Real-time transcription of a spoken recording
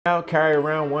Carry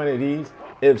around one of these?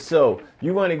 If so,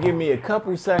 you want to give me a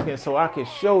couple seconds so I can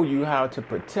show you how to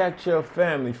protect your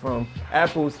family from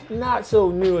Apple's not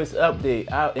so newest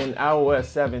update out in iOS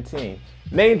 17.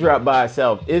 NameDrop by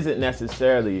itself isn't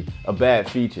necessarily a bad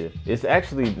feature. It's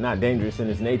actually not dangerous in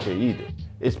its nature either.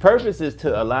 Its purpose is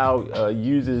to allow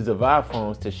users of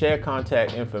iPhones to share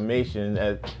contact information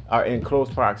that are in close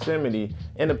proximity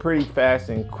in a pretty fast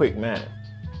and quick manner.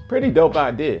 Pretty dope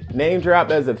idea. NameDrop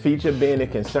as a feature being a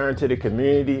concern to the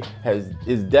community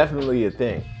is definitely a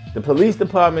thing. The police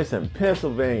departments in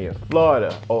Pennsylvania,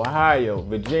 Florida, Ohio,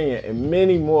 Virginia, and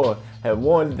many more have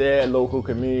warned their local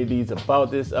communities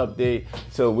about this update.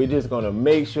 So we're just gonna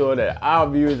make sure that our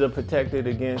viewers are protected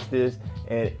against this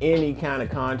and any kind of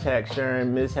contact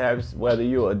sharing mishaps, whether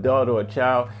you're an adult or a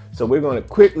child. So we're gonna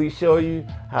quickly show you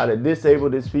how to disable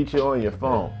this feature on your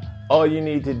phone. All you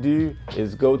need to do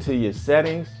is go to your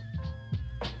settings.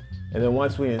 And then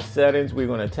once we're in settings, we're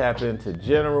going to tap into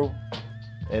general.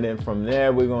 And then from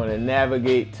there, we're going to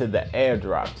navigate to the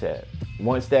AirDrop tab.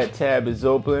 Once that tab is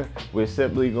open, we're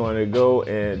simply going to go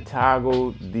and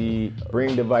toggle the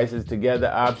bring devices together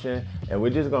option. And we're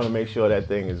just going to make sure that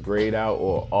thing is grayed out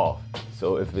or off.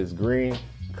 So if it's green,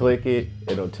 click it,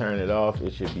 it'll turn it off.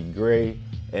 It should be gray.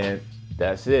 And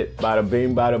that's it. Bada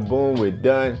bing, bada boom, we're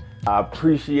done. I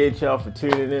appreciate y'all for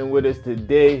tuning in with us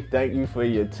today. Thank you for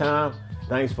your time.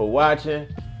 Thanks for watching.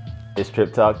 It's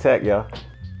TrippTalktech, y'all.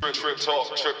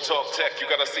 TrippTalktech. You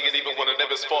gotta see it even when it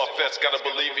never's far-fetched. Gotta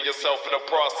believe in yourself in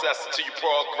the process until you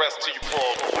progress, till you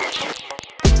progress.